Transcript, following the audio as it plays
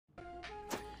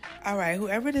All right,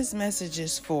 whoever this message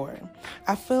is for,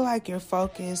 I feel like you're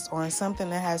focused on something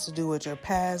that has to do with your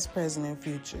past, present, and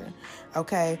future.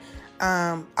 Okay?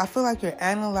 I feel like you're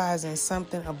analyzing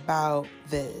something about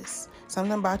this.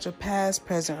 Something about your past,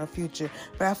 present, or future.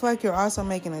 But I feel like you're also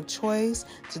making a choice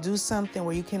to do something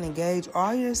where you can engage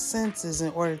all your senses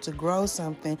in order to grow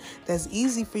something that's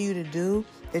easy for you to do,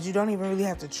 that you don't even really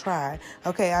have to try.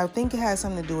 Okay, I think it has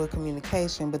something to do with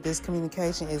communication, but this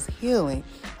communication is healing.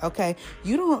 Okay,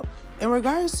 in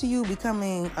regards to you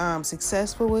becoming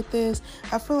successful with this,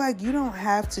 I feel like you don't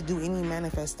have to do any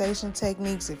manifestation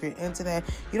techniques. If you're into that,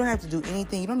 you don't have to do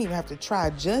anything. You don't even have to try.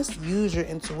 Just use your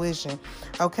intuition.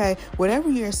 Okay, whatever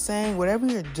you're saying, whatever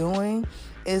you're doing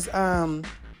is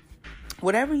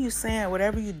whatever you're saying,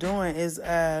 whatever you're doing is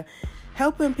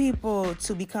helping people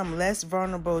to become less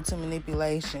vulnerable to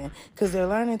manipulation, because they're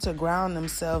learning to ground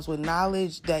themselves with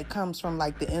knowledge that comes from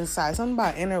like the inside, something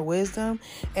about inner wisdom.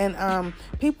 And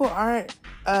people aren't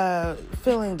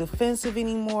feeling defensive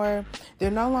anymore. They're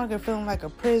no longer feeling like a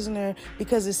prisoner,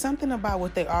 because it's something about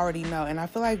what they already know. And I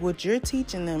feel like what you're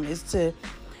teaching them is to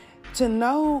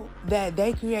know that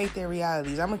they create their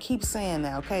realities. I'm going to keep saying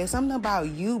that, okay? It's something about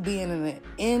you being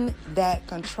in that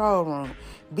control room.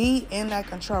 Be in that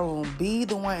control room. Be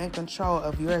the one in control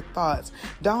of your thoughts.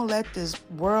 Don't let this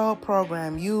world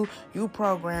program you. You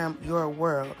program your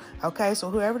world, okay?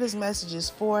 So whoever this message is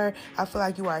for, I feel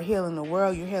like you are healing the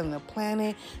world. You're healing the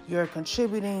planet. You're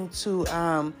contributing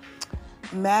to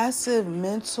massive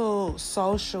mental,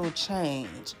 social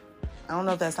change. I don't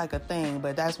know if that's like a thing,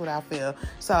 but that's what I feel.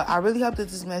 So I really hope that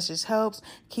this message helps.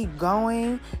 Keep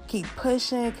going, keep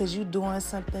pushing, because you're doing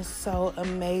something so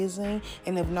amazing.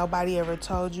 And if nobody ever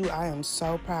told you, I am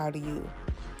so proud of you.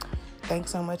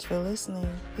 Thanks so much for listening.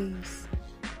 Peace.